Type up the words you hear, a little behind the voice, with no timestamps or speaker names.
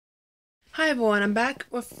Hi everyone, I'm back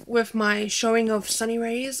with my showing of Sunny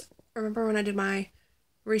Rays. Remember when I did my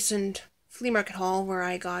recent flea market haul where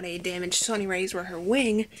I got a damaged Sunny Rays where her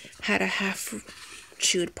wing had a half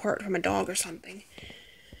chewed part from a dog or something.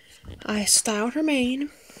 I styled her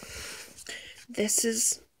mane. This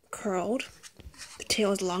is curled. The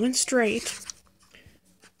tail is long and straight.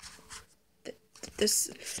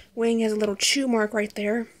 This wing has a little chew mark right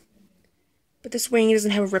there, but this wing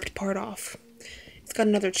doesn't have a ripped part off. It's got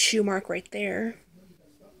another chew mark right there,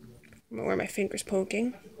 where my finger's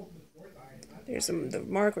poking. There's the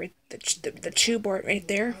mark right, the chew part right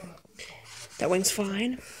there. That wing's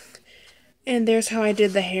fine. And there's how I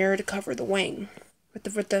did the hair to cover the wing, with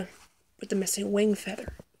the missing wing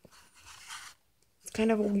feather. It's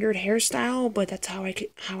kind of a weird hairstyle, but that's how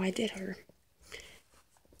I did her.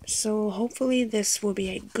 So hopefully this will be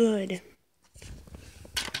a good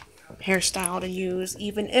hairstyle to use,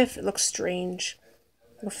 even if it looks strange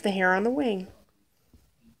with the hair on the wing.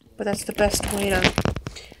 But that's the best way to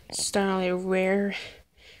style a rare,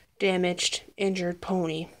 damaged, injured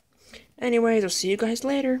pony. Anyways, I'll see you guys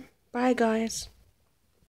later. Bye, guys.